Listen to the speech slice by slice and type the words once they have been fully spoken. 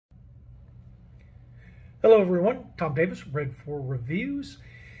Hello everyone, Tom Davis, Red 4 Reviews,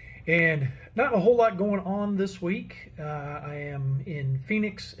 and not a whole lot going on this week. I am in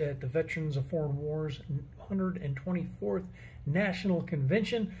Phoenix at the Veterans of Foreign Wars 124th National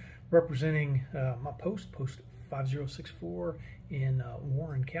Convention, representing my post 5064 in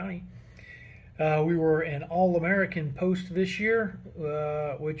Warren County. We were an All-American post this year,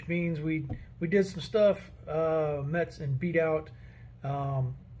 which means we did some stuff, met and beat out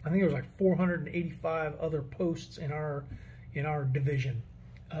I think there was like 485 other posts in our division.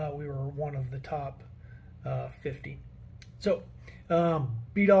 We were one of the top 50. So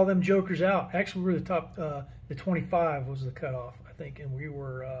beat all them jokers out. Actually, we were the top. The 25 was the cutoff, I think, and we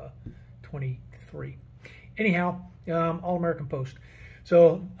were 23. Anyhow, All-American post.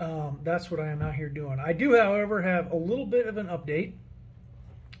 So that's what I am out here doing. I do, however, have a little bit of an update.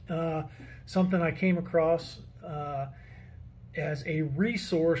 Something I came across as a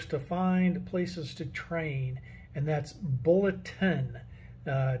resource to find places to train, and that's Bulletin,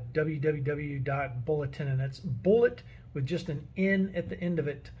 www.bulletin, and that's bullet with just an N at the end of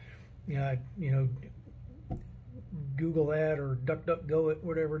it. You know, Google that or DuckDuckGo it,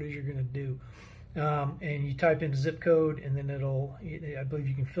 whatever it is you're going to do. And you type in zip code, and then I believe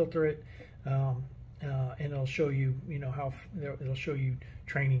you can filter it, and it'll show you, it'll show you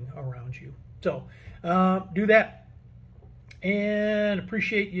training around you. So do that. And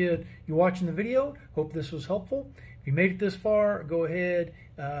appreciate you watching the video. Hope this was helpful. If you made it this far, go ahead,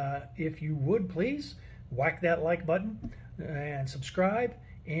 if you would please, whack that like button and subscribe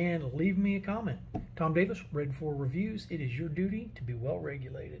and leave me a comment. Tom Davis, Red 4 Reviews. It is your duty to be well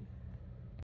regulated.